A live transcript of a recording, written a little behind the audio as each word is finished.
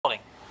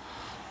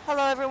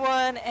Hello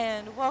everyone,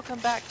 and welcome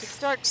back to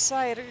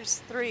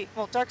Darksiders 3,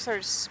 well,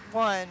 Darksiders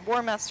 1,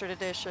 Warmastered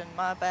Edition,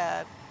 my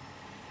bad.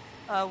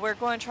 We're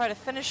going to try to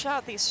finish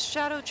out these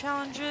shadow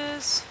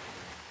challenges,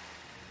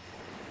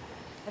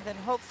 and then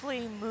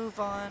hopefully move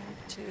on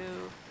to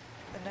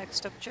the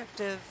next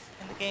objective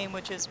in the game,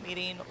 which is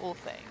meeting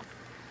Ulfang.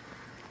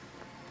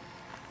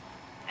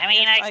 I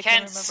mean, I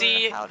can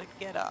see how to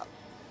get up.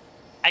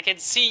 I can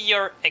see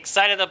you're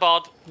excited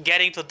about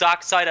getting to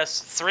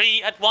Darksiders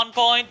 3 at one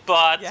point,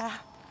 but yeah.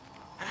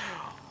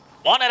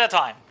 One at a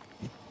time.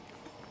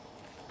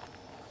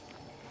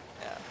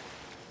 Yeah.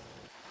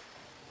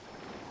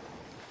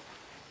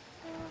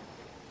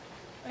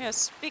 Yeah,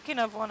 speaking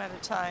of one at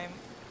a time,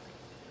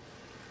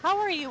 how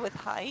are you with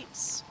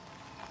heights?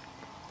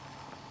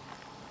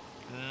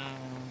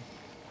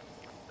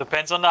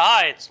 Depends on the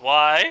heights.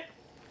 Why?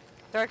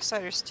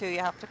 Darksiders 2, you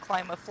have to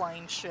climb a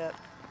flying ship.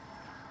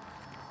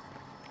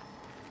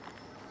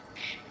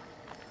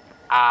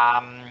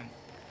 I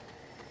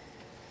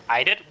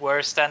did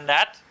worse than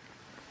that.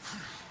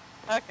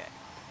 Okay.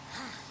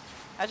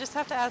 I just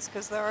have to ask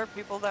because there are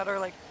people that are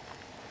like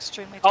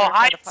extremely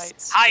terrified of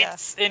heights.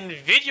 Heights in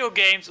video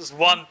games is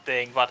one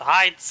thing, but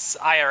heights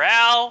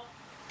IRL,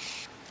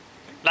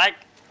 like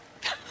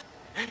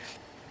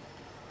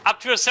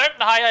up to a certain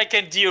height I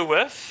can deal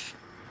with.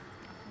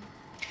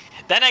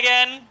 Then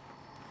again,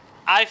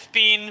 I've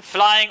been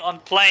flying on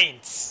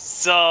planes,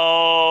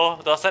 so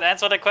does that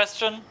answer the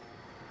question?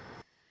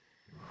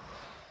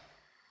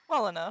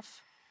 Well enough.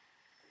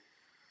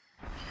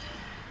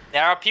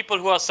 There are people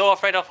who are so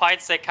afraid of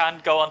heights they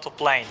can't go onto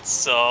planes,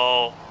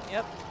 so...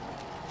 Yep.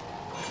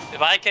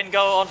 If I can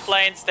go on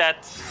planes,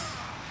 that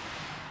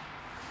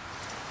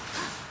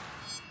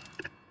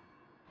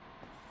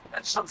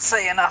should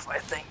say enough, I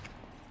think.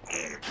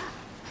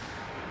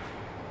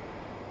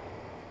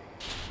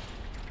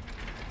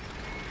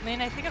 I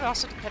mean, I think it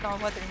also depends on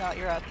whether or not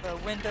you're at the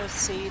window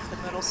seat, the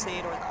middle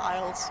seat, or the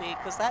aisle seat,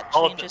 because that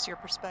changes your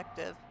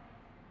perspective.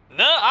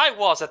 No, I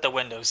was at the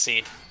window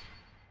seat.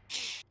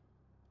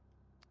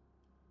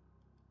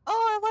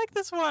 Oh, I like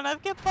this one.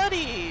 I've got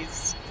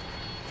buddies.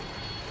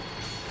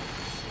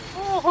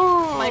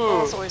 My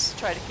goal is always to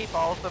try to keep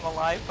all of them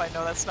alive, but I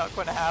know that's not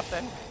going to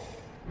happen.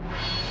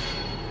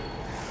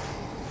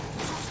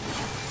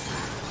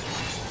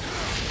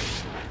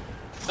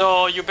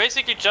 So you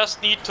basically just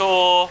need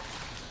to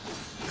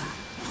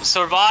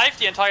survive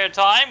the entire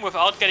time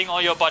without getting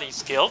all your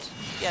buddies killed.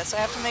 Yes, I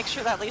have to make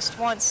sure that at least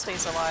one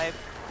stays alive.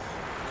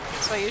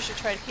 So I usually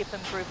try to keep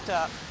them grouped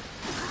up.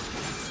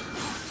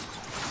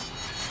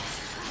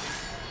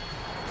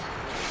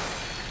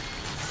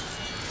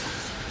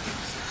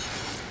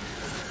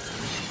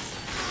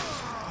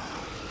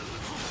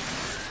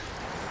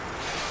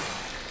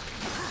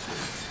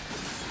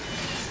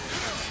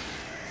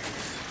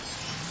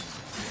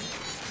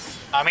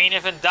 I mean,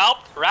 if in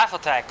doubt, wrath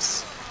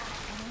attacks.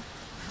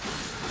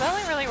 That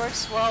only really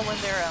works well when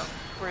they're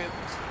grouped.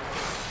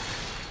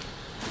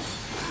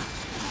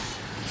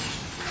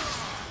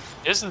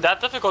 Isn't that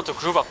difficult to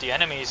group up the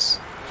enemies?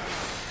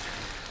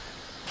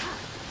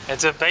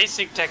 It's a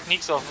basic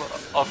techniques of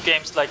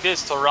games like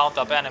this to round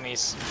up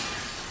enemies.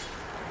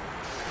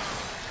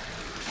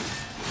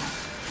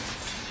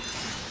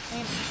 I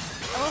mean,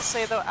 I will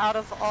say though, out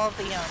of all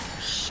the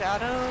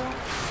shadow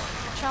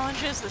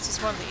challenges, this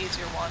is one of the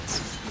easier ones.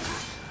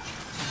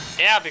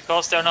 Yeah,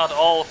 because they're not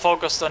all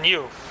focused on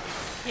you.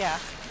 Yeah.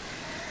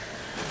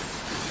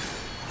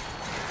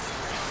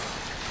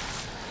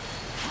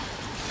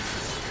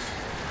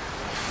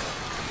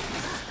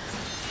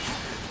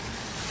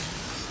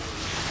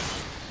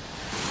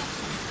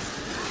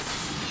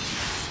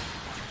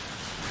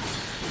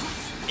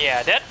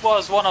 Yeah, that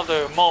was one of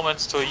the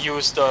moments to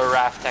use the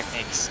raft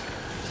techniques.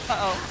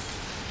 Uh-oh.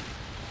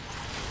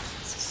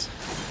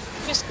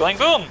 Just going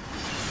boom!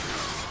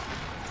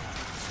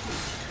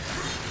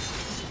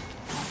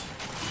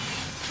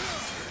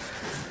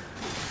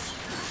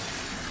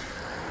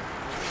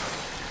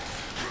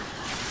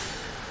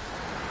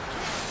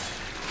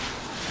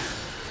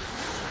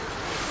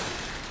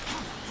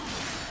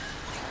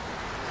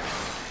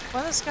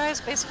 When those guys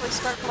basically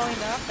start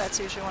blowing up, that's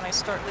usually when I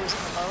start losing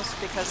the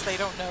most because they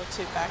don't know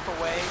to back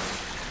away.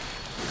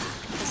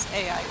 Because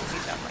AI can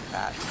be done like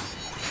that.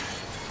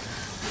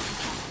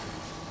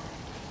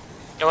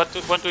 Yeah,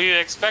 what do you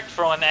expect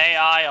from an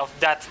AI of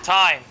that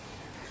time?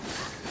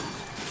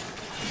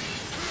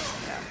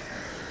 Yeah.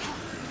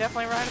 You're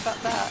definitely right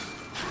about that.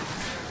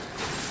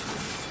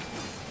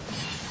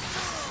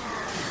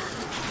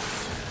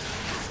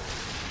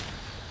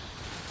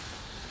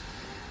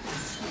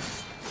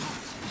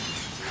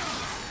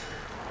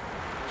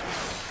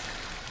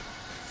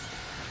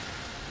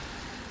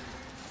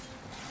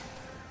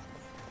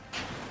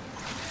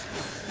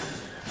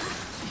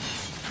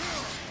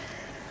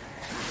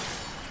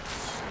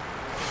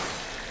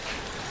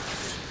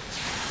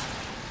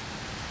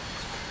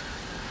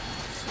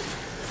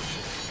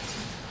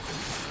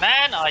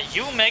 Man, are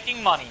you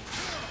making money?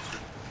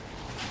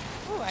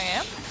 Ooh, I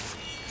am.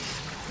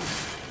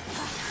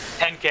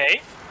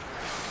 10K?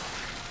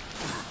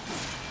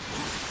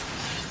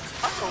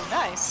 Oh,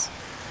 nice.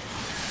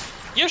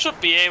 You should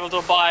be able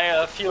to buy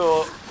a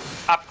few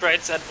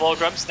upgrades at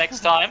Volgram's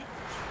next time.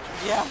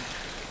 Yeah.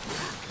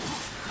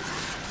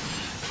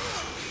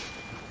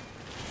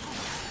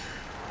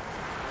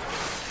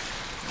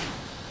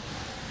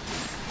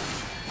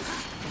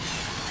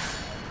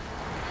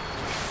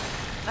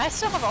 I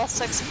still have all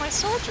 6 of my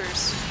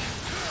soldiers.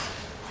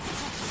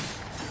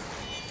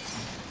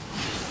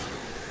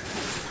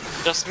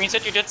 Just means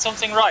that you did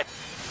something right.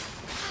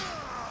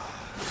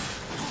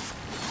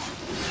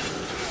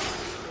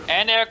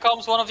 And there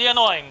comes one of the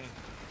annoying.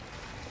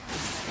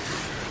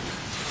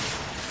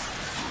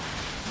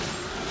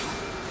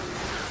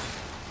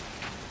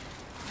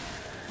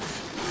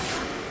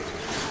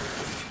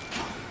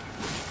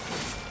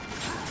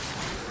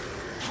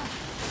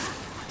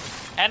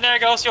 And there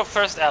goes your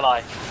first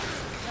ally.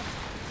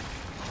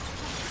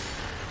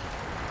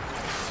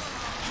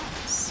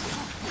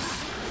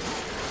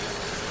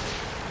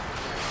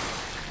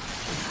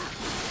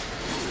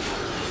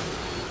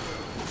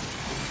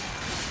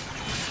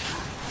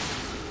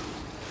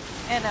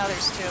 And now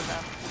there's 2 of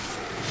them.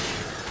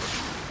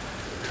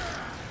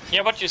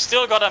 Yeah, but you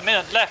still got a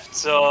minute left,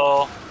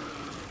 so...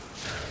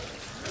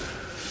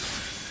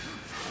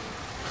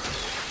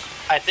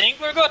 I think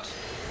we're good.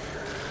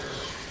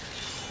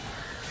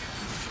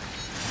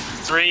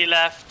 3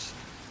 left.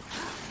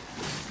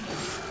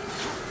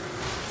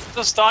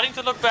 So starting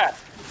to look bad.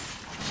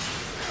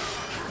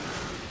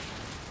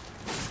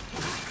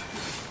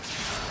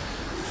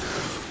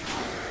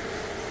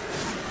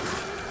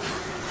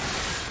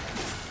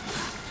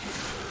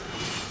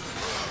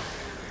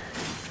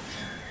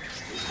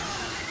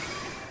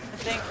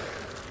 I think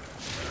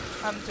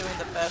I'm doing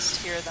the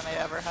best here than I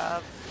ever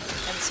have.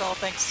 And it's all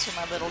thanks to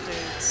my little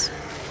dudes.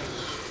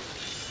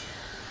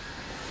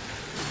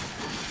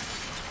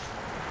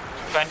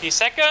 20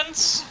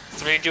 seconds,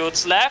 3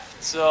 dudes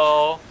left,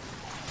 so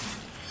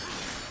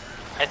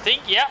I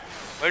think, yeah,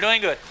 we're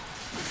doing good.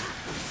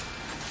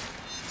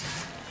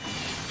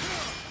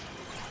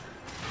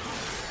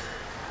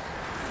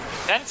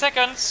 Ten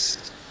seconds.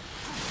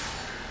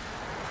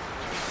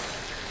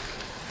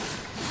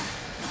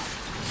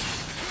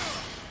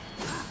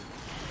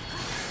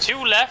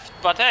 Two left,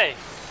 but hey,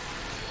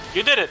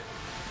 you did it.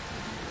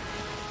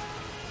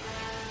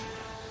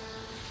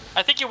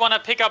 I think you want to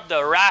pick up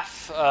the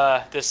RAF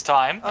this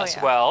time as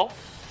well.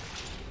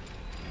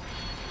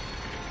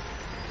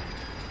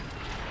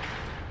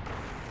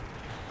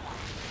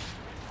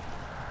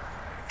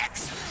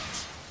 Excellent.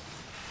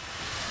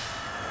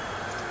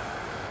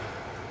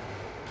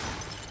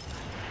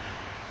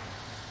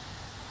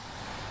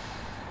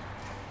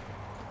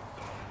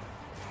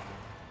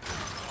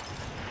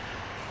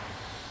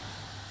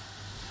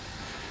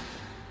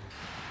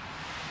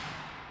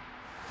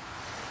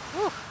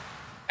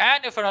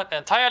 And if we're not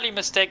entirely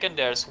mistaken,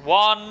 there's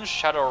one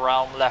Shadow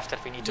Realm left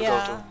that we need to go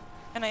to.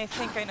 And I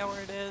think I know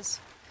where it is.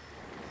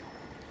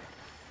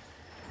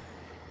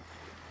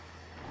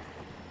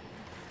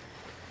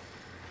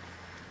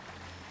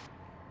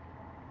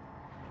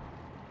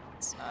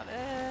 That's not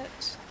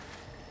it.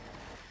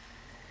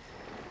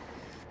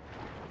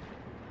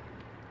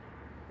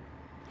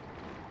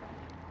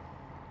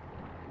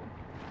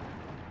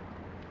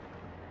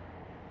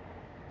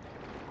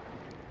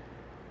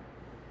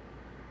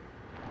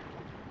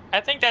 I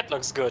think that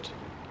looks good.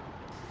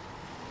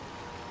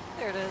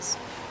 There it is.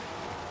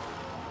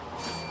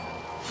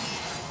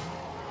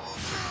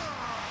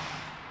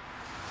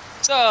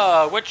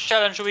 So, which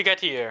challenge should we get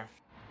here?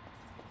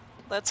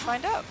 Let's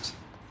find out.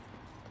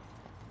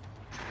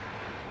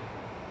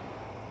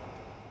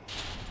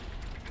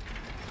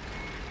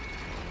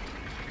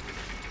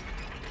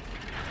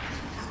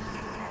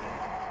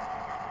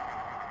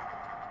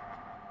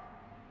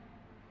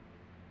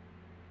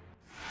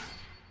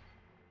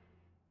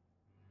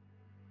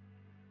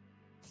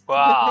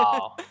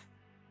 Wow.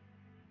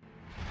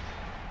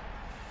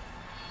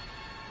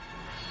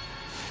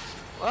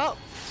 Well,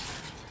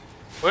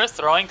 We're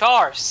throwing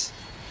cars.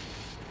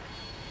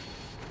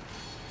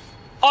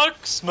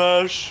 Hulk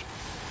smash.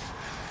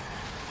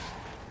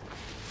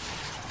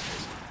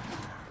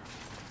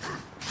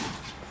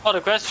 Oh,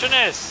 the question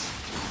is,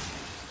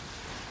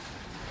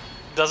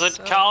 does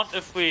it count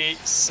if we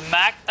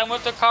smack them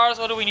with the cars,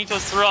 or do we need to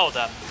throw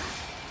them?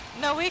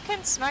 no, we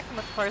can smack them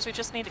with cars. We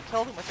just need to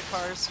kill them with the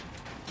cars.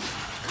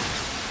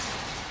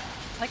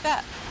 Like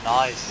that.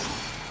 Nice.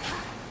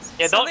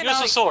 Yeah, don't Something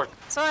use the sword.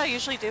 So what I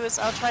usually do is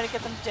I'll try to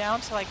get them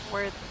down to like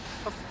where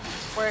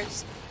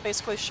it's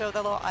basically show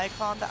the little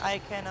icon that I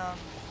can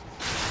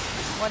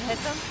one hit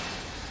them,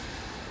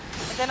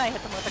 and then I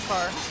hit them with a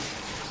car.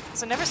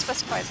 So it never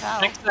specifies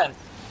how. Makes sense.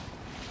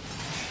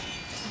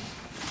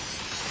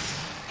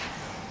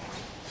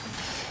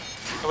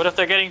 But if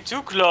they're getting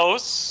too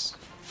close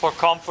for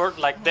comfort,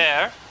 like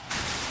there,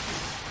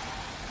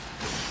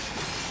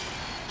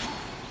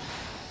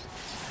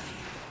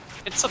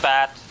 it's a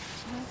bad.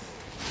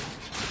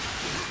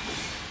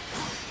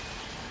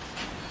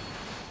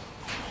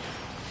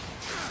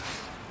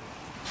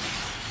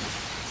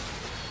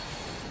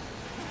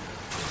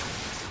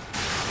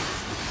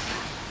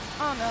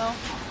 Oh no.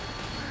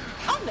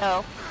 Oh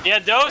no. Yeah,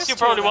 those There's you two of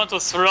probably them. want to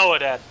throw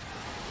it at.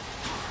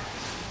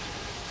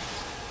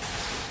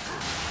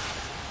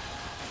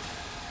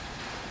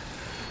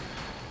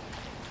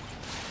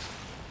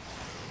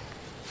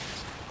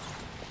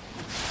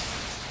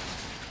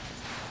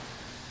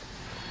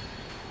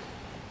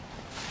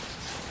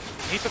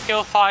 Need to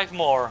kill 5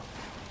 more.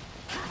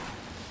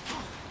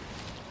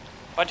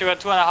 But you got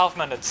 2.5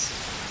 minutes.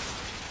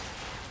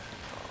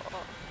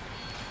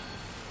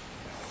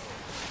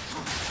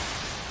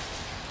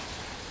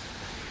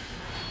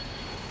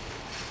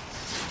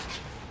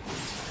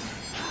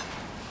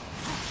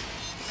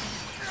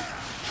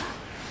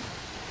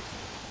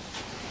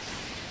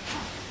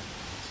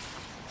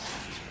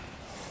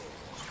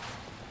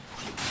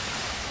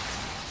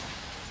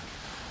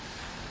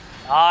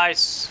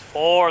 Nice.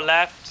 4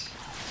 left.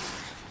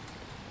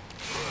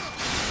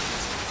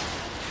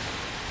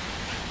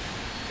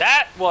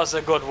 That was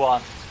a good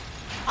one.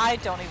 I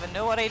don't even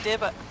know what I did,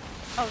 but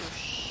oh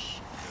shh.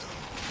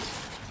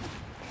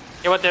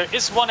 Yeah, but there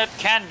is one that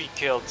can be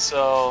killed,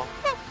 so...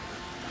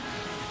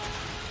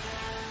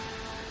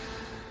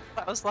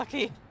 That was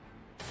lucky.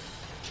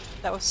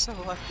 That was so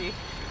lucky.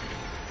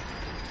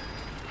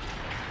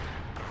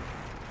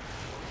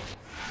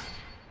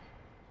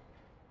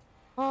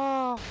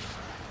 Oh.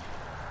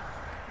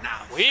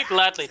 Now We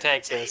gladly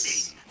that's take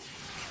this. entertaining.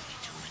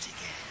 Do it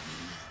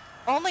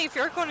again. Only if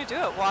you're going to do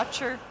it,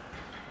 Watcher.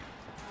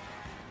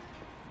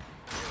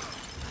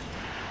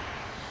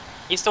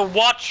 He's the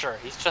watcher.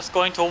 He's just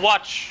going to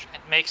watch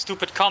and make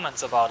stupid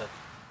comments about it.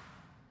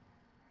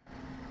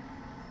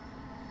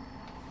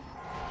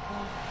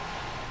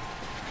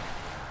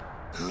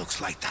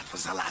 Looks like that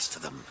was the last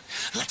of them.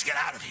 Let's get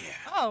out of here.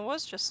 Oh, it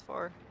was just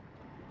 4.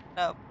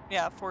 No,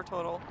 yeah, 4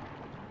 total.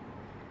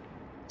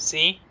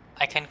 See?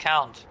 I can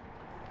count.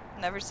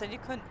 Never said you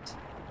couldn't.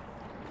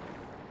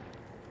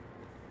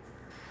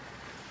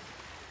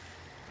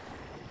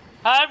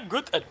 I'm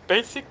good at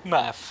basic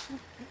math.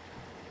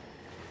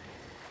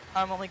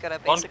 I'm only good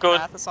at Don't basic go,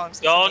 math as long as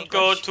it's in don't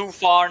go English. too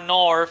far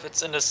north,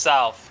 it's in the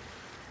south.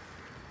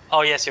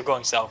 Oh yes, you're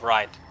going south,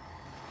 right.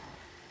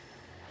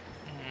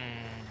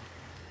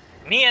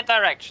 Me and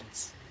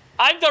directions.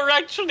 I'm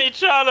directionally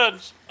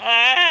challenged!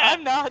 Ah.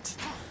 I'm not.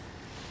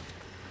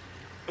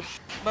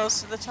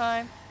 Most of the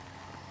time.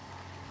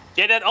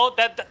 Yeah,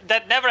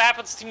 that never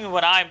happens to me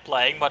when I'm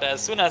playing, but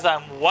as soon as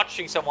I'm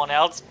watching someone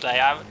else play,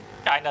 I'm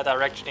kinda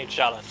directionally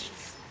challenged.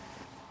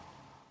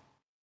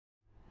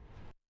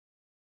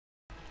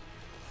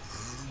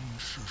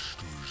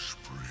 Ancestors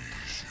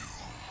praise you.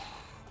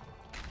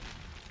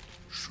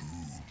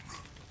 Soon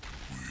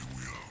we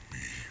will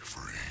be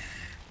free.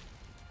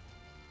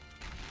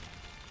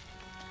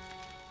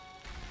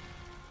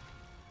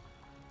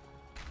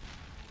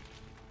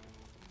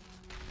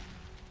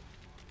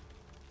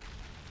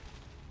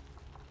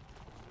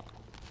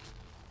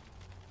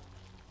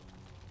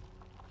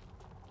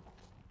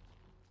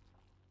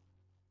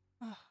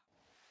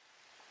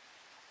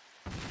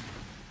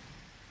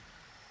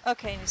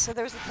 Okay, and you said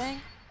there was a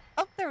thing?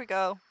 Oh, there we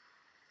go.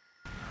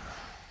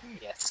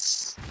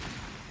 Yes.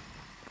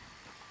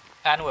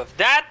 And with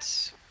that,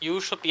 you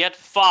should be at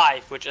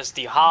 5, which is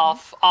the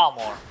half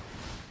armor.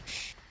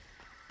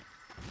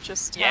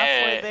 Just Yeah.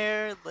 halfway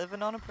there,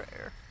 living on a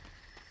prayer.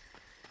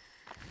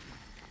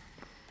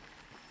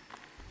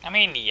 I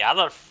mean, the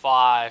other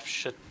 5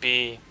 should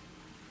be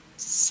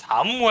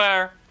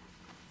somewhere.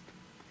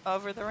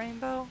 Over the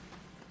rainbow?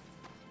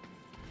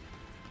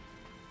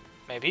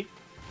 Maybe.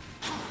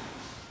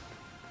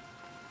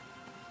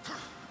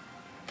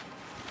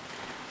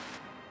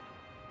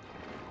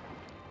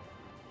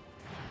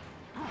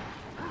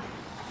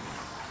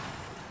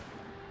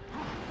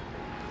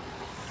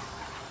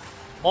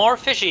 More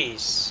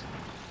fishies.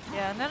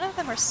 Yeah, none of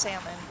them are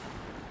salmon.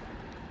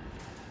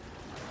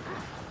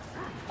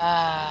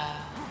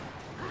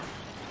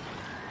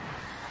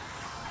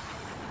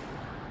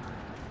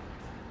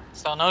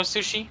 So no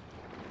sushi?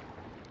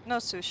 No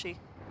sushi.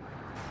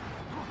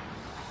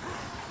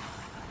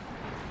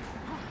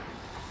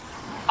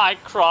 I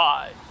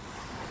cry.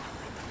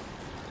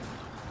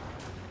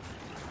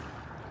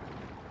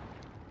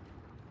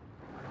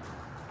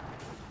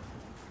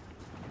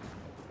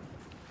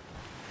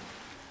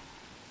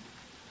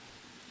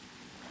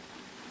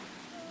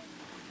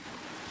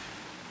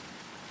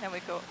 Then we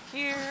go up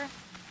here.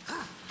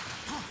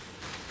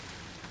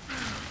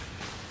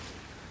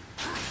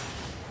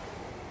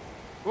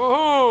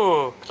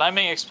 Woohoo!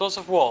 Climbing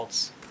explosive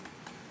walls.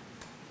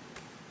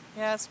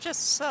 Yeah, it's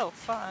just so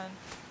fun.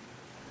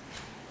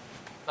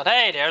 But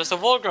hey, there's a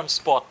Volgrim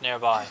spot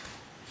nearby.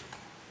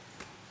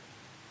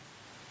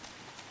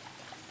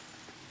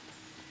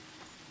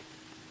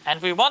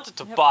 And we wanted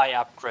to Yep. buy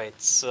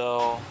upgrades,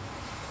 so...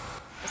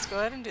 Let's go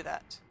ahead and do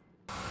that.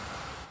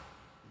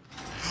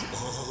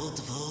 Old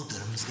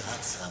Volgrim's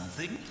got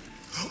something.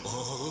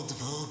 Old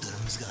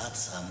Volgrim's got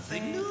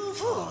something new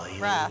for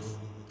you. Wrath.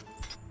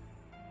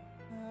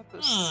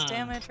 Boosts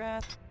damage,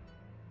 Wrath.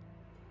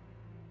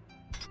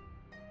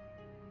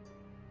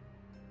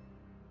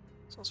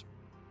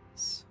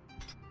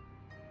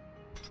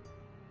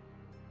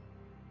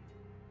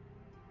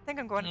 think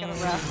I'm going to get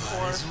a raft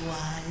for. As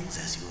wise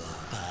as you are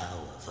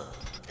powerful.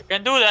 You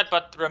can do that,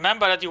 but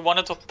remember that you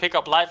wanted to pick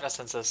up life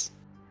essences.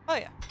 Oh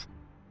yeah.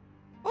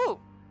 Ooh,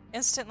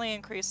 instantly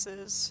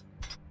increases.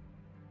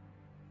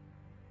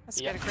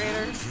 Let's get a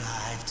greater.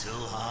 Drive too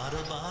hard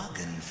a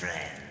bargain,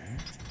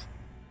 friend.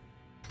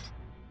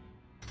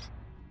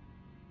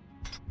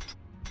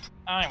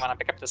 Oh, you wanna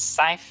pick up the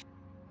scythe?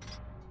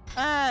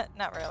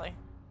 Not really.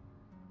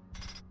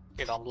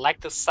 You don't like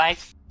the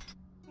scythe?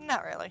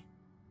 Not really.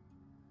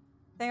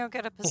 I think I'll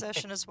get a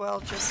possession as well,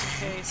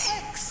 just in case.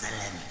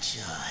 Excellent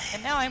choice.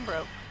 And now I'm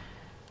broke.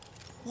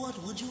 What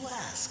would you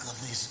ask of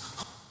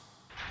this?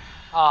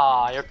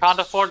 Ah, you can't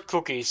afford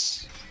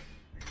cookies.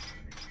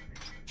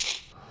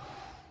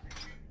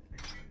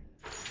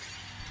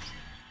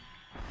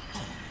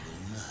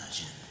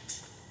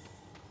 Merchant.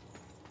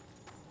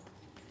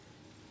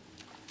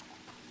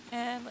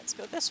 And let's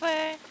go this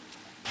way.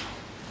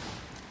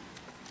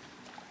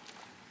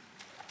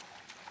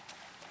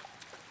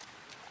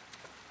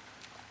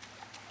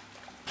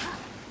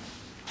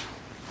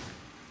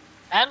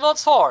 And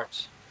what's sword?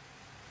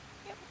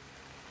 Yep.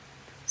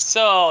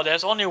 So,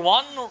 there's only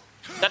one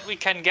that we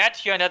can get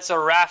here, and that's a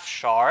raft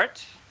shard.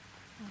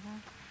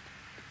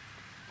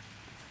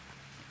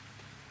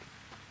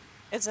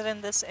 Is it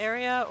in this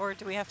area, or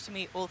do we have to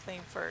meet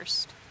Ulthane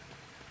first?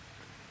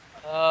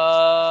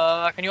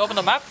 Can you open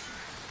the map?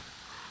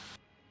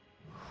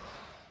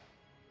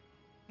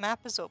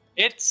 Map is open.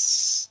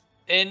 It's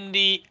in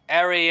the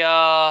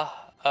area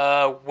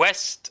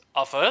west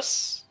of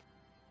us.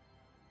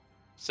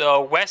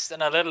 So west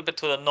and a little bit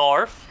to the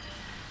north.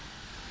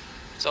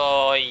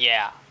 So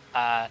yeah,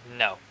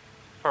 no,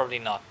 probably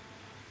not.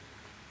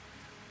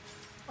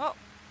 Oh.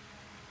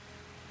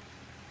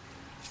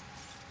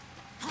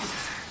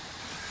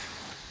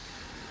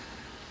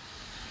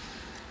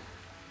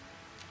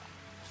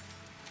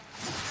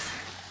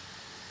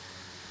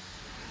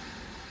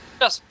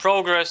 Just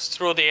progress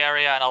through the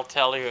area, and I'll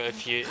tell you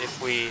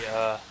if we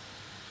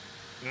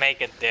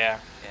make it there.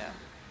 Yeah.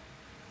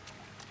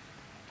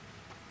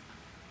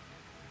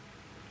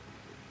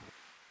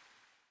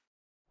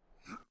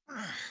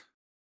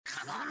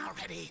 Come on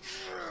already.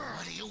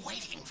 What are you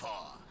waiting for?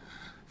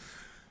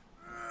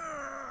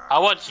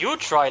 How about you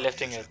try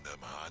lifting it? Using them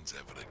hands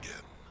ever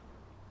again.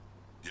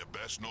 You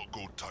best not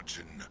go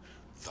touching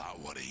that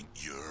what ain't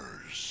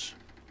yours.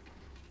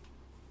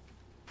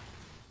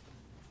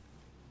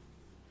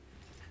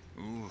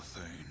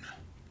 Ulthane,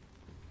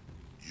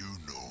 you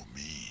know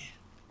me,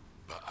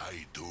 but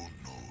I don't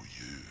know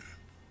you.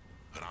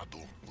 And I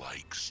don't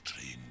like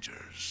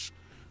strangers.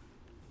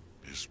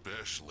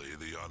 Especially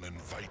the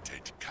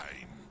uninvited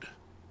kind.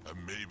 And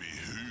maybe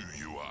who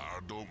you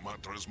are don't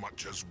matter as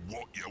much as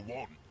what you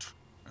want.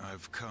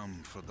 I've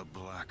come for the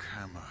Black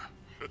Hammer.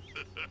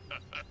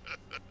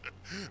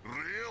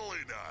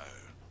 Really now?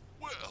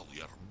 Well,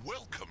 you're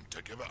welcome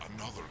to give it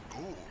another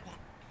go.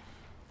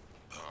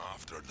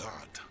 After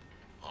that,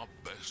 I'll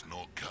best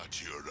not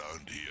catch you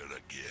around here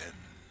again.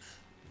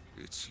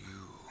 It's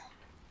you,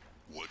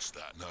 What's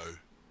that now?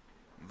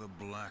 the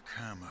Black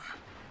Hammer.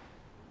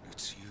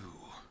 It's you.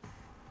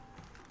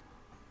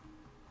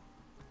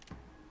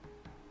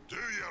 Do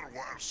your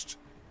worst.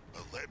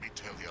 But let me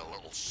tell you a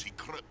little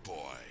secret,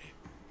 boy.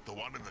 The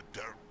one in the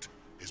dirt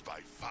is by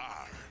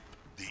far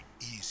the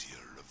easier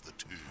of the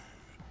two.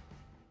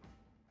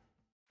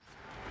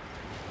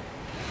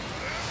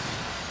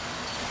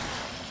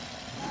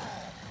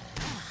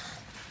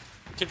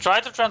 To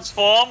try to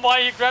transform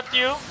while he grabbed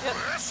you? Yep.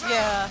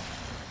 Yeah.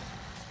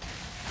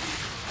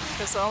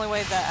 Because the only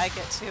way that I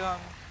get to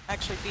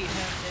actually beat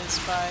him is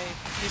by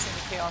using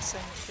the Chaos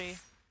Energy.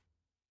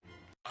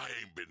 I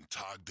ain't been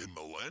tagged in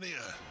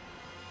millennia.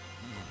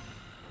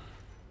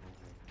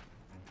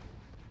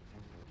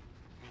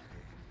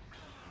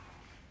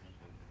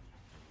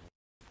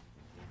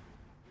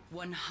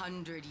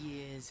 100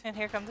 years. And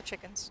here come the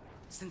chickens.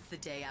 Since the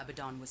day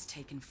Abaddon was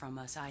taken from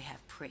us, I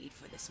have prayed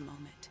for this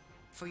moment.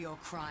 For your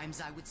crimes,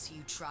 I would see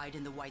you tried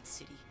in the White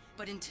City.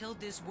 But until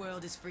this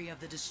world is free of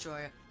the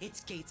Destroyer,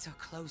 its gates are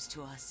closed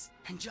to us,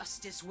 and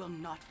justice will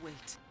not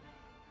wait.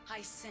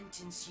 I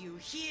sentence you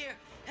here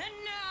and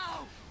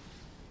now!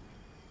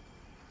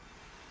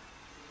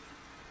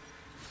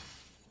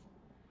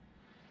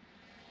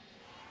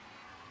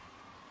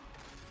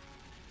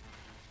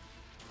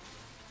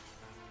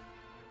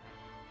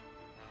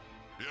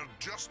 Your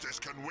justice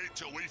can wait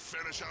till we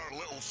finish our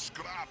little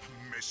scrap,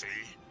 missy.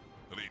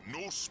 There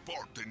ain't no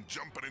sport in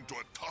jumping into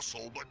a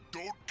tussle that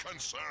don't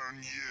concern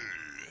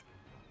you.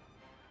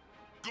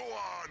 Go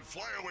on,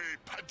 fly away,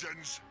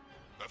 pigeons,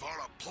 before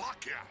I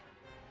pluck ya.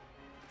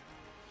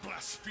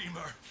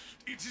 Blasphemer!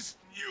 It is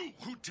you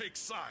who take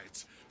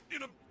sides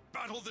in a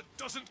battle that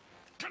doesn't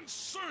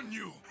concern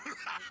you!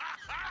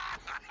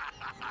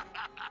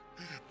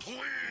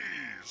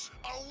 Please,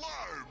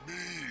 allow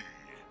me.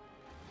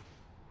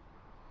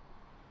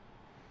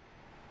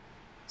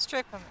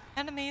 Straight from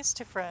enemies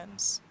to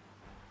friends.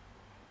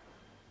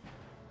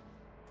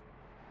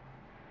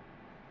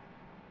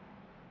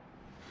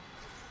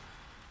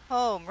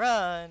 Home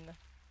run.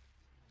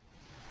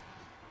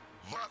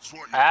 That's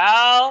what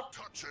Al! you're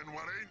touching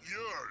what ain't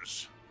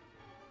yours.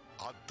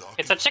 I'd duck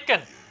It's a it for chicken.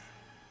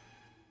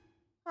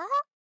 you.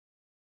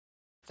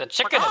 The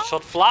chicken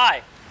should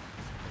fly.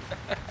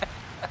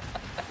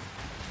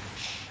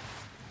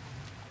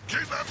 Keep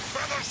them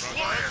feathers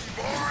flying,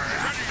 boy!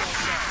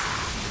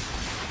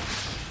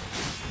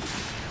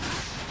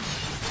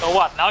 So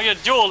what? Now you're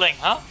dueling,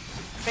 huh?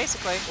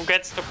 Basically. Who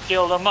gets to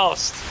kill the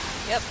most?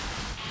 Yep.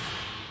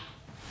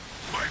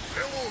 My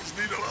pillows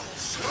need a little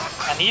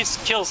stuff. And he's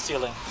kill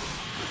stealing.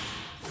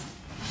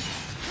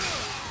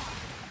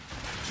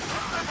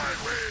 Out of my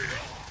way!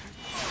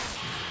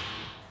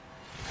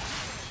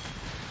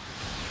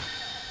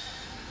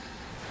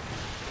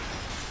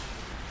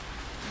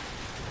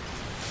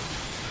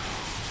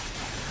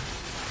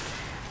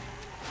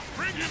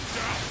 Bring him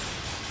down!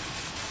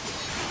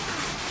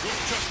 Your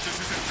justice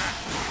is at hand.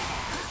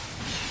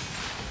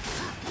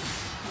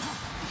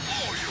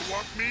 Oh, you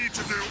want me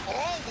to do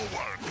all the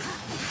work?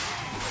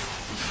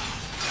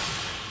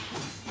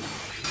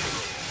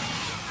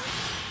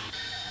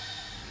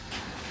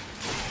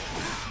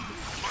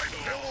 My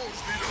pillows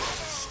need a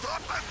little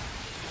stuffing.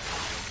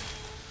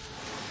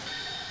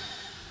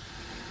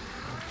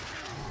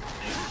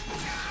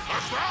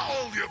 Is that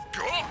all you've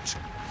got?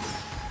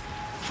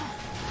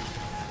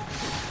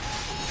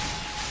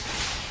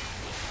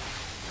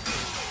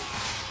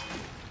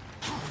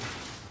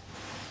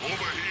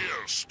 Over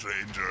here,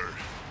 stranger.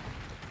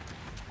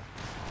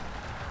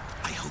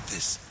 I hope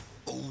this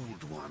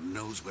old one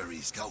knows where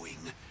he's going.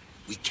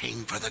 We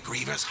came for the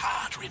Griever's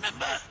heart,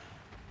 remember?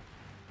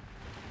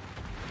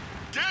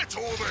 Get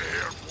over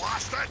here,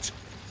 blast it!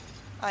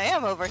 I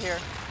am over here.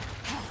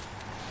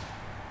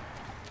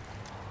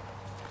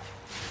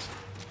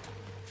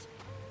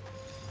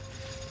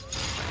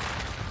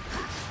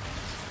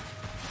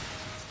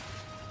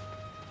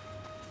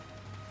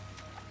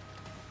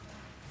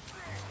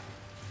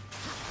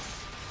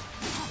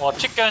 More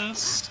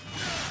chickens.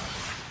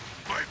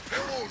 My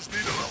pillows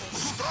need a little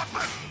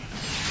stuffing.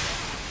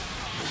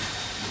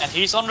 And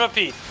he's on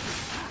repeat.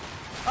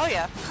 Oh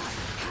yeah.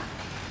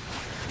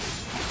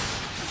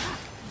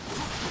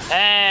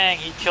 Dang,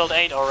 he killed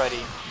 8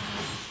 already.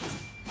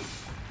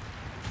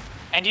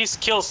 And he's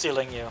kill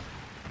stealing you.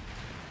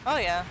 Oh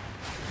yeah.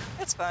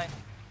 It's fine.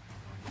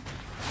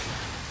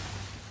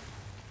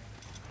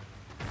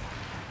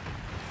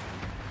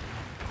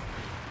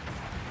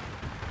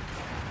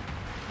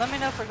 Let me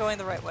know if we're going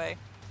the right way.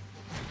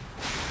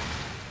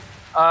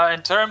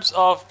 In terms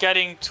of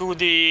getting to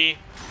the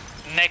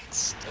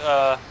next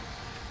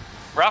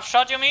rough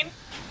shot, you mean?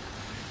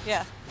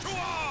 Yeah.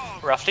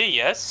 Roughly,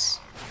 yes.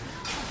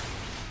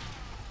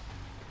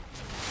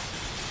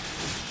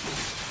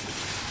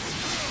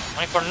 I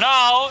mean, for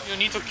now, you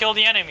need to kill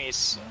the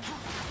enemies.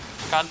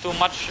 Can't do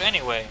much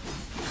anyway,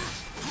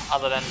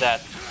 other than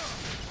that.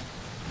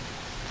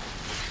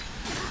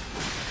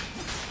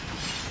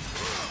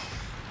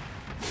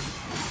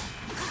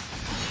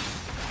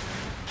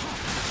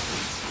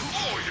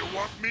 Oh, you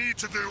want me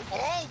to do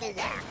all the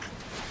work?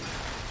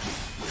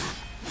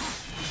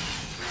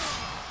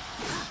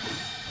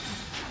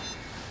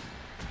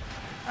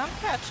 I'm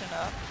catching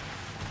up.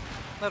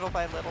 Little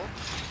by little.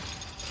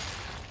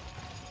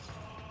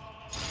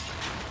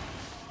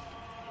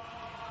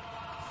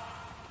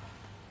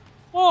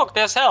 Look,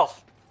 there's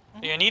health.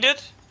 Do you need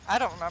it? I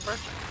don't remember.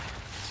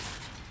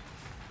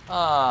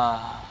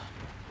 Ah.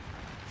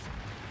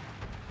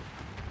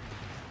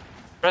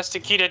 Press the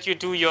key that you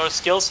do your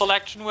skill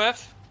selection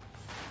with.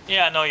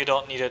 Yeah, no, you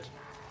don't need it.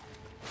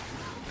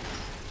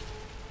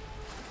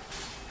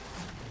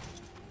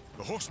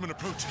 The horseman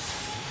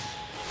approaches.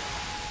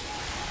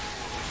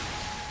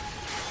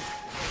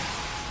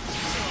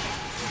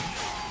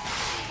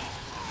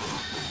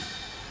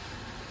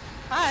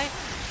 Hi.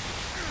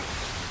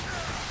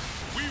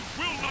 We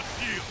will not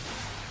yield.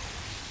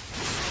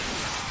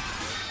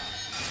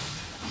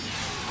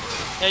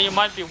 Yeah, you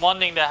might be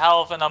wanting the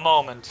health in a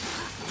moment.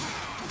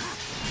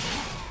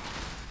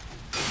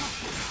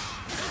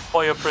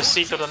 Before you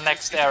proceed to the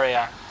next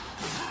area.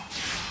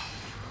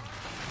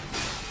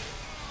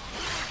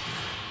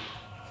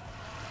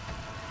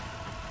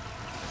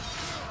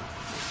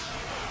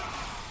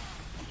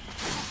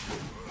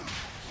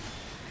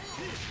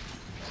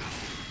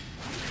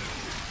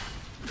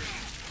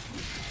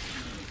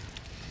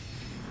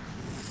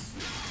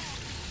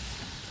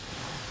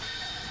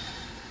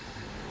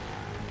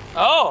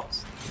 Oh!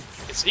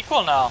 It's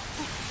equal now.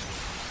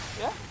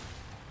 Yeah.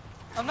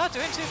 I'm not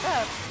doing too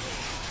bad.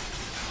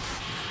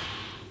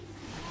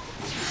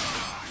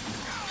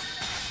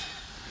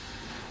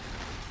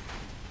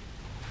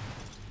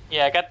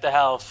 Yeah, get the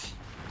health.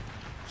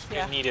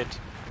 Yeah. You need it.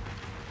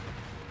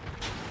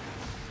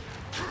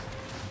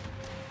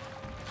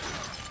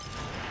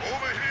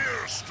 Over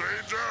here,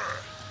 stranger.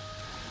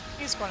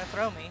 He's going to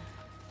throw me.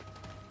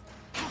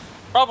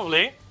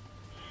 Probably.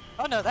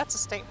 Oh no, that's a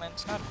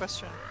statement, not a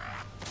question.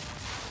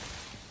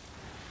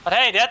 But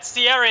hey, that's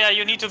the area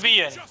you need to be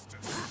in.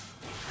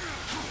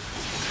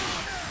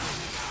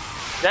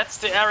 That's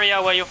the area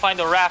where you find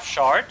the Wrath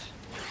Shard.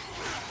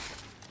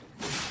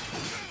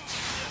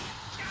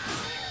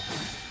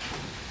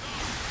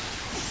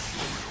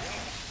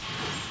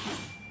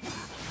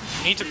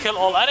 You need to kill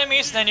all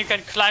enemies, then you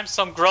can climb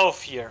some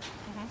grove here.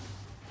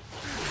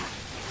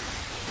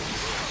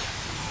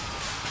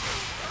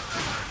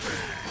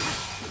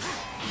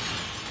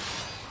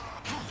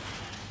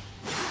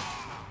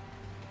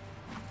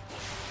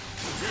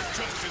 Your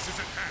justice is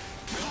at hand.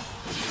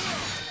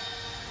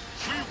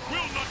 We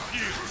will not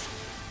yield.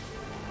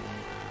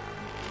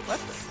 What?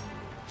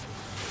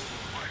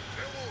 My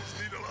pillows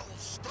need a little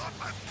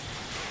stuffing.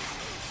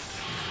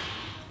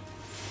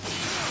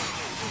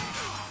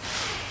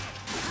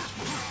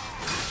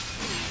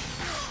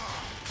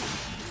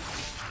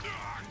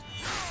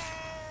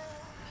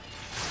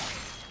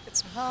 Get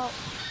some help.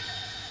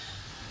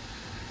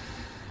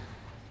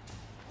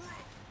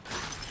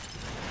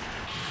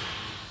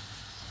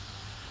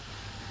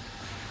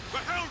 The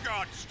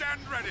Hellguard,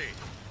 stand ready.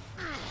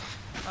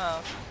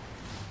 Oh.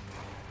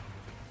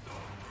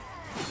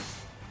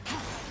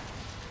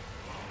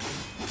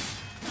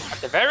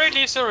 At the very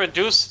least, you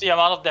reduce the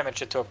amount of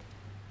damage it took.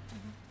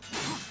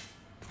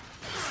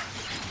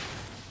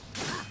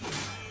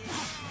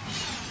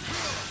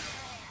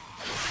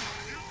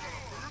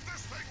 Move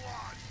this thing,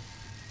 lad.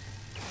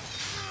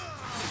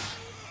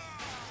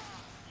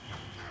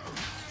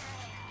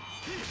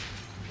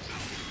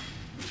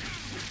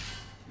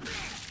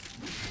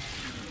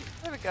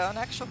 There we go, an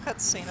actual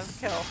cutscene of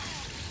the kill.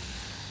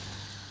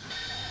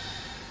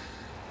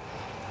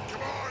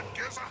 Come on,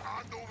 give us a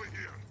hand over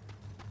here.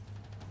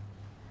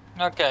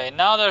 Okay,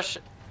 now there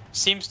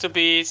seems to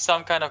be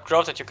some kind of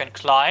growth that you can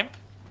climb.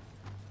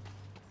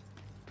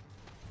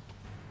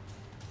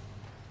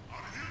 Are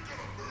you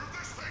gonna move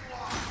this thing,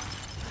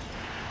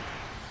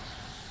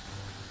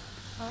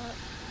 lad?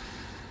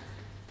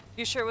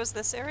 You sure it was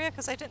this area?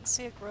 Because I didn't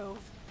see a grove.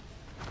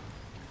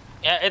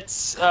 Yeah,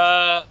 it's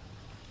a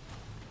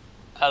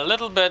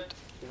little bit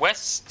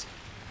west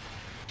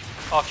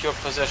of your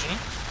position.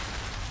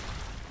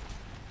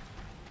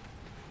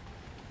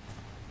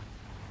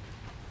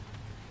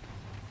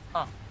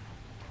 Huh.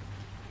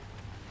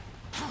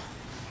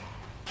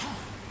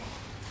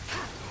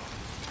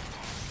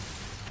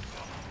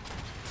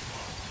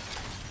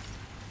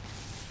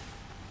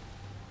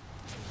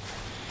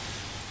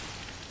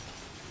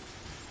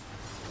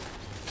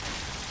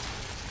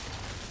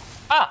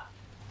 Ah,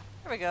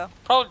 There we go.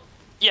 probably.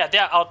 Yeah,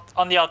 they're out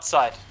on the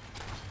outside.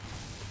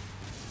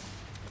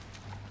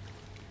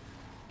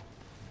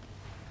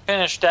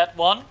 Finish that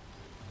one.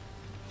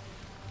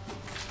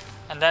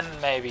 And then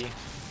maybe.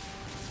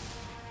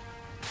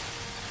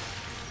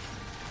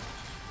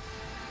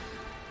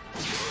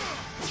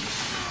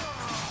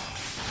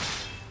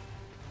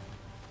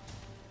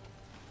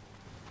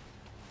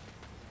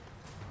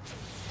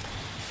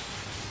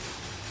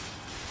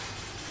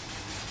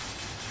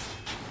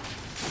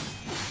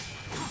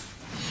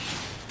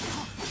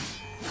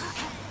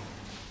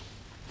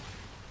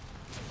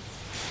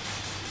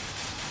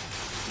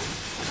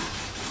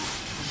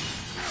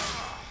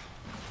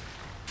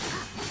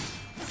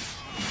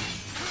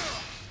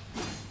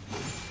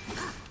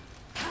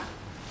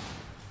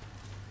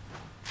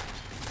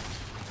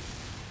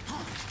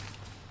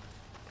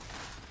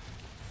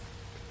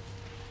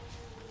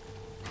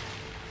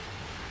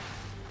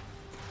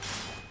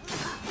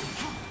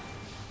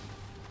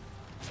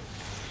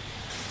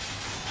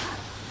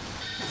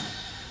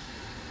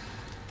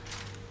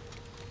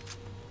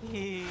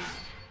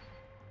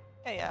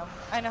 Yeah,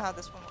 I know how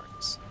this one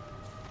works.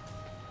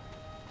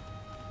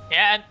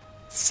 Yeah, and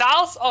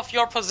south of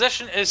your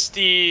position is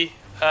the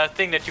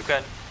thing that you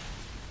can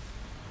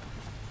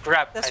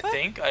grab, This I way?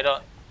 think. I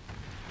don't...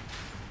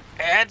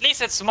 At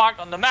least it's marked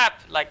on the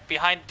map, like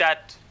behind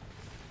that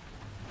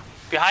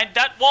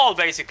wall,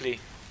 basically,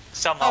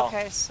 somehow.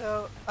 Okay,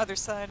 so other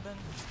side then.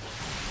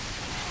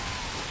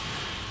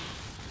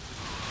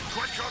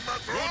 Quick on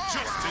that Your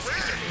justice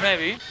is at hand.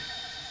 Maybe. For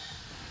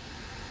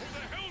the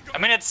Hellguard. I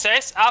mean, it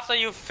says after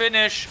you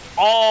finish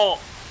all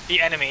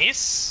the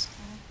enemies.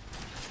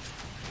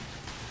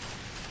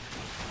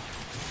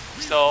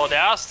 So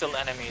there are still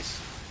enemies.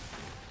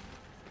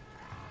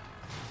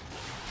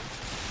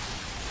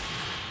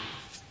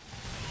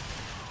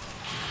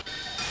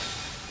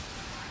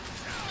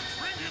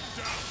 Bring him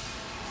down.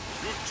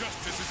 Your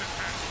justice is at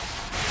hand.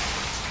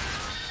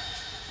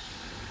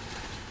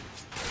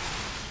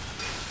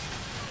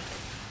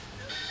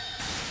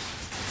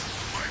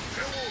 My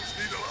pillows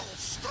need a little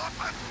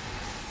stuffing.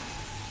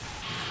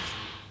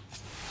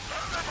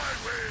 Out of my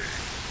way.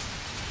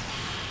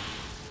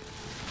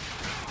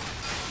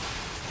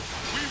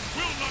 We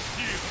will not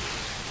yield.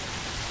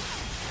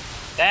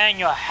 Dang,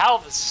 your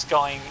health is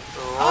going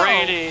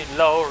really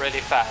low, really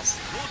fast.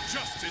 Your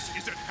justice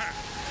is at hand.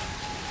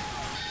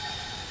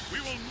 We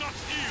will not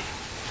yield.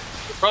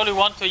 You probably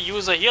want to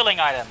use a healing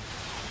item.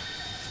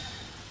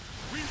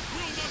 We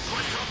will not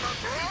Quick yield. on that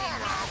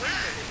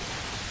BRRRRR.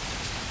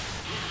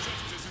 Your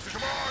justice is at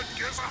Come on,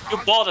 give us a hand. You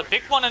bought a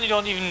big one and you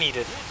don't even need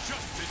it. Your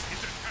justice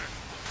is at hand.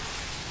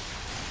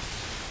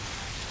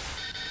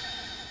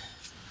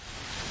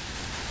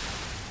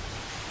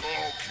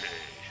 Okay.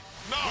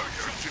 Now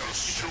you're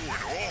just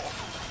showing off.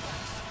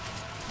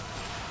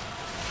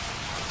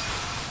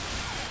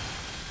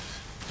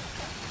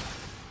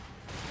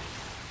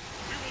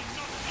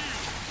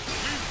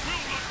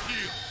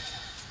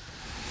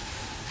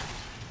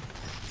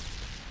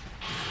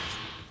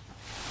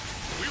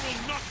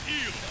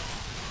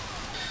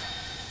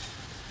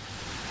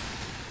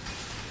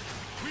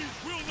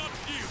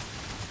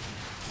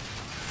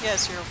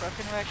 Yes, you're a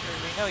broken record.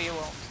 We know you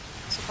won't.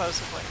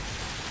 Supposedly.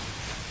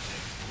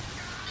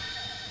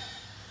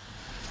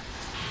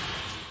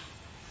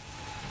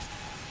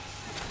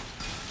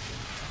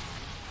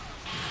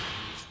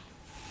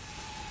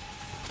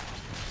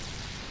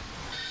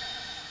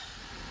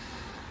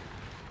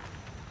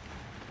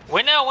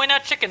 Winner, winner,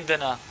 chicken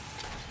dinner.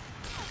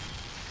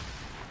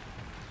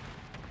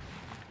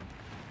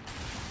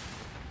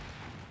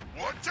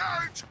 Watch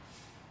out!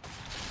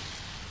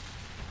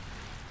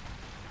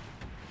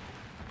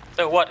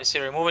 So what, is he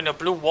removing the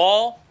blue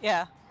wall?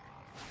 Yeah.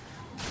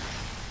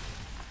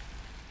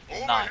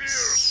 Over Nice.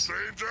 here,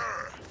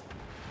 stranger!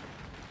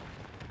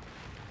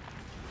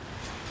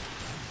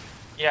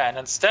 Yeah, and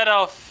instead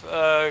of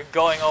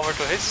going over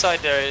to his side,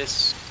 there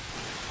is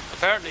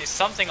apparently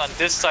something on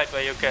this side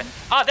where you can...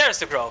 Ah, there's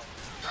the grove.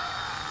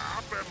 Ah,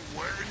 I've been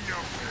waiting you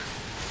for.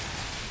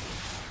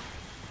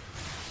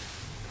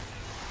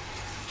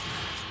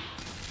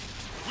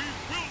 We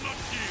will not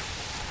yield.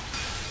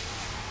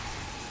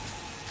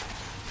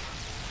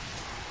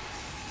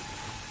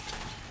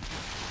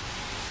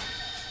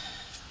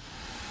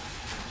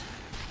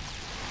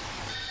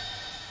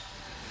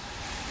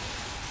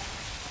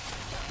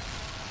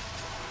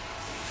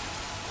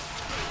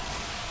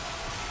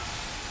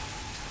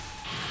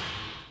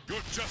 Your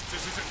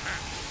justice is at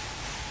hand.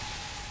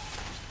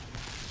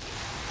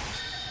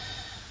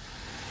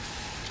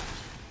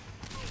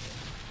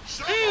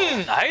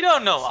 I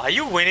don't know. Are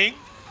you winning?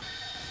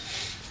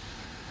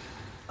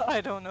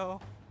 I don't know.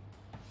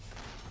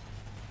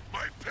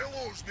 My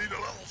pillows need a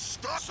little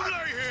stuff. Slay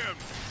him!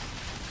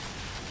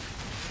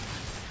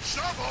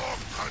 Shove off,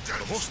 The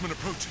Hudgens! horseman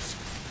approaches.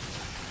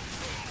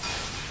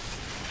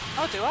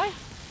 Oh, do I?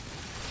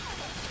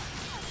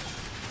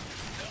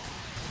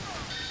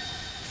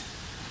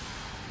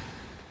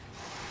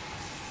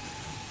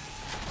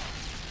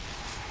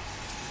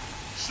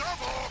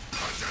 Shove off,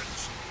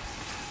 Hudgens!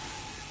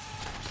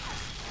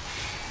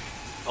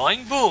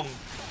 Going boom.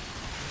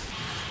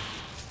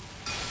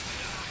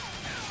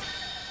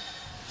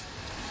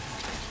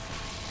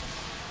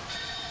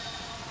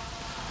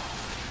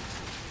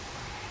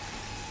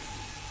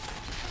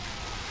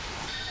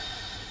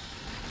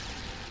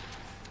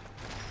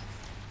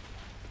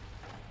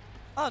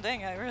 Oh,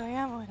 dang, I really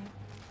am winning.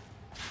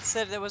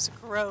 Said there was a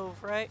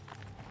grove, right?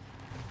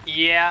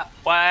 Yeah,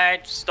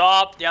 wait,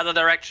 stop, the other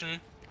direction.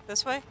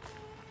 This way?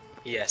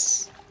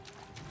 Yes.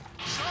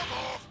 Shove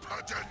off,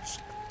 Hudgens!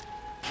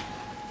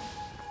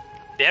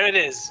 There it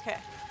is. Okay.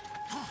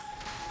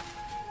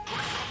 Quick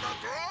on the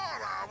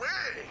draw, are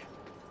we?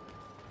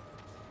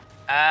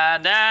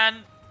 And then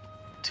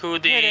to Here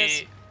it the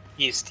is.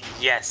 east,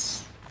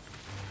 yes.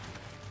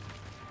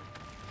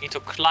 Need to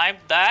climb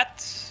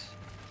that.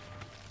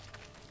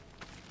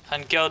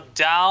 And go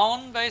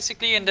down,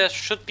 basically, and there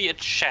should be a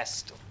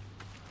chest.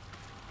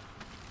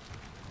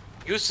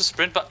 Use the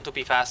sprint button to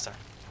be faster.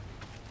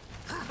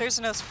 There's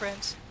no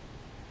sprint.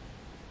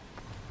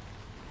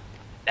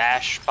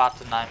 Dash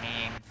button, I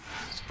mean.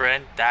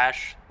 Sprint,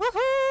 dash.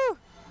 Woohoo!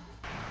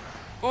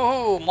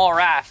 Woohoo, more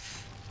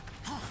wrath.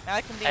 Now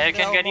I can be And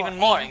you can get even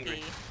more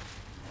angry.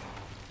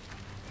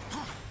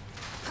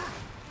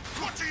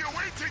 What are you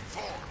waiting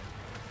for?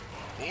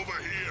 Over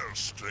here,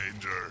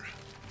 stranger.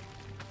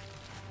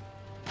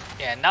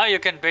 Yeah, now you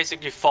can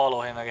basically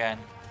follow him again.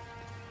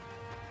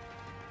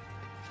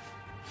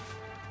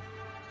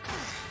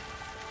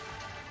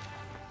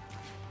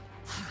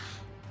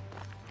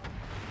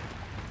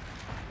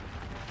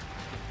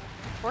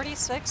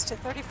 $46 to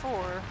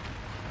 $34.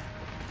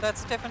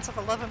 That's a difference of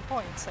 11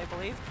 points, I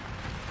believe.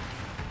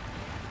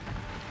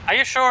 Are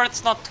you sure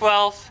it's not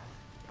 12?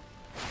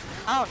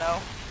 I don't know.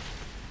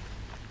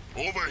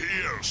 Over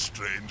here,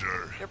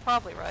 stranger. You're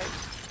probably right.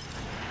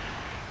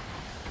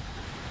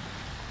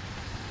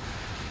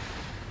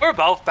 We're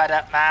both bad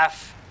at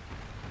math.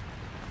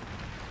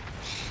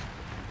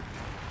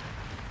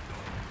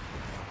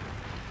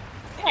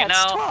 Yeah, You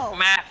it's know, 12.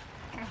 math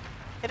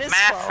It is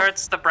math 12.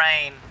 hurts the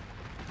brain.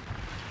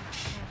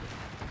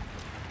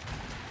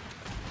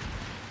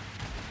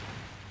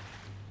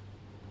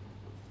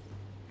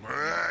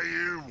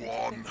 You I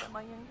won. think that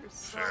my younger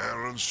son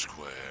Fair and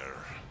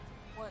square.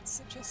 once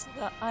suggested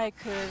that I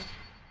could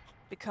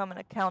become an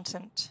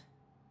accountant.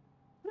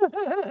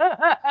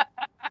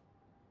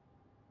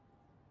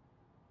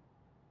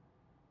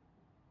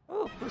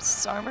 Ooh,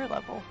 boosts armor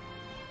level.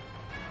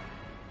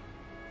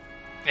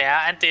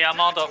 Yeah, and the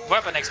amount of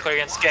weapon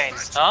experience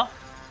gains, huh?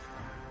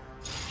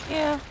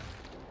 Yeah.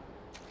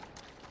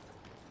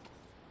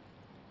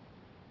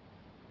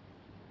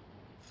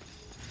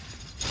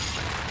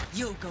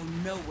 You'll go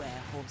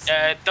nowhere, horse.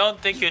 Don't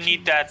think you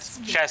need that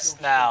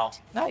chest now.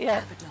 Not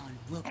yet. Abaddon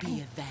will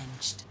be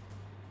avenged.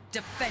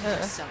 Defend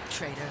yourself,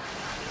 traitor.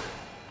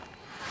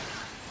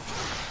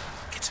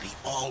 Gets me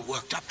all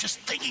worked up just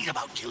thinking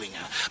about killing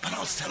her, but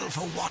I'll settle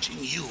for watching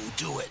you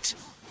do it.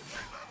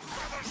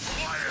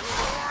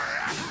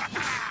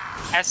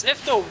 As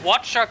if the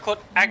Watcher could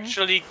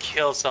actually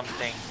kill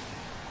something.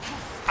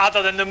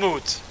 Other than the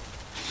mood.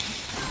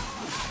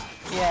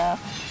 Yeah.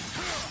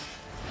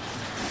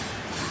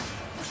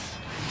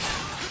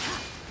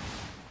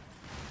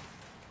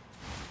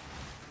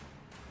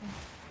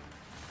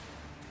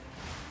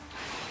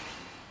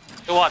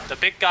 So what? The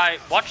big guy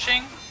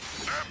watching?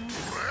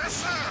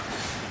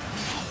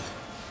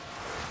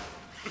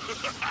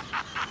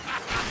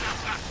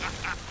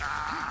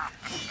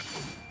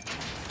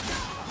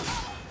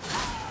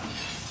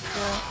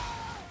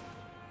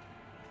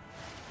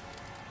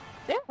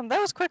 Damn,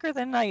 that was quicker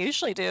than I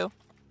usually do.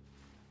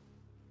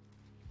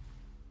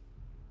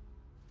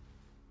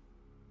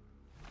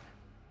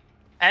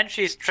 And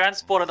she's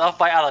transported off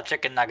by other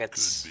chicken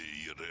nuggets. Could be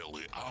you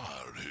really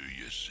are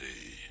who you say.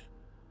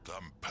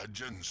 Them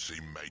pigeons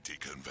seem mighty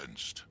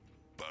convinced,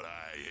 but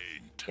I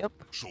ain't. Yep.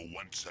 So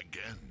once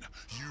again,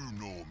 you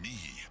know me,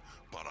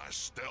 but I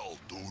still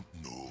don't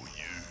know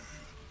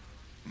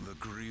you. The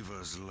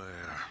Griever's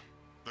lair.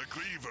 The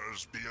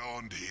Griever's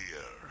beyond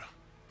here.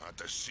 I had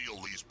to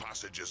seal these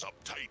passages up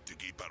tight to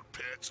keep our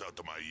pets out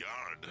of my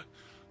yard.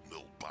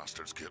 Little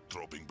bastards kept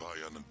dropping by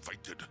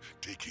uninvited,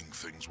 taking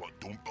things what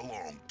don't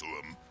belong to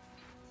them.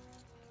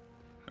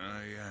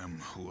 I am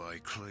who I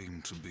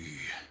claim to be.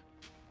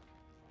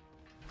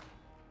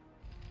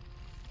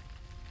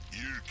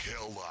 You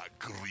kill that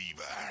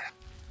Griever.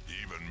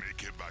 Even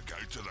make it back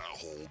out of that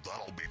hole,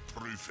 that'll be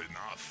proof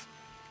enough.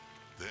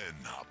 Then,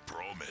 I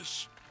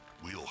promise,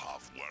 we'll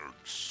have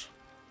words.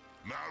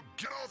 Now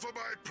get off of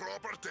my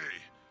property,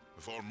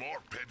 before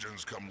more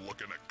pigeons come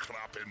looking at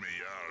crap in me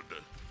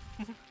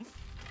yard.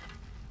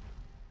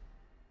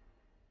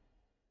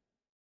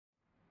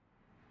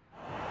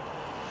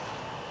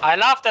 I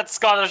love that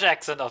Scottish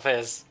accent of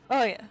his.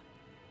 Oh yeah.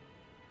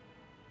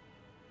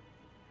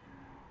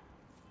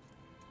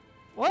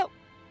 Well.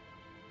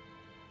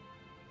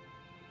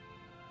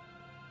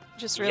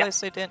 Just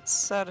realized I didn't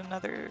set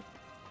another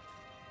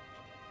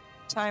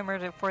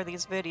timer for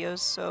these videos,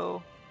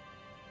 so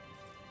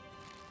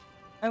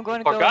I'm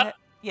going to go ahead.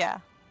 Yeah.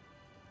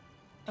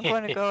 I'm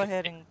going to go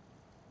ahead and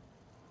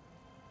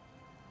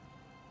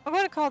I'm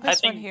going to call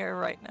this one here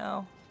right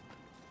now.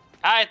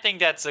 I think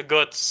that's a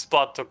good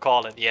spot to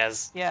call it,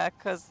 yes. Yeah,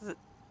 because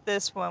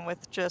this one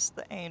with just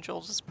the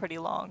angels is pretty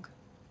long.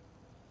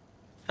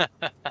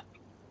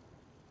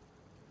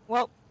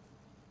 Well,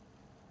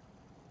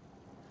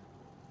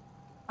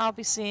 I'll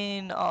be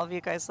seeing all of you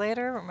guys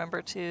later.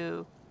 Remember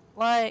to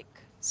like,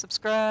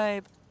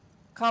 subscribe,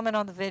 comment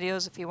on the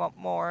videos if you want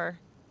more,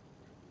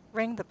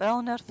 ring the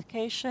bell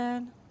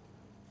notification,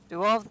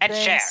 do all the things.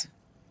 Share.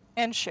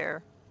 And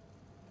share.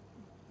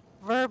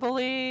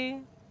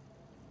 Verbally,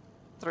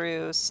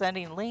 through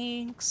sending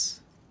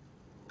links,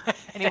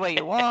 any way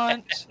you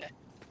want.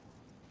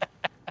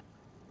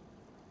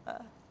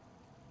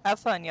 Have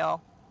fun,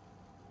 y'all.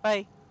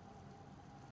 Bye.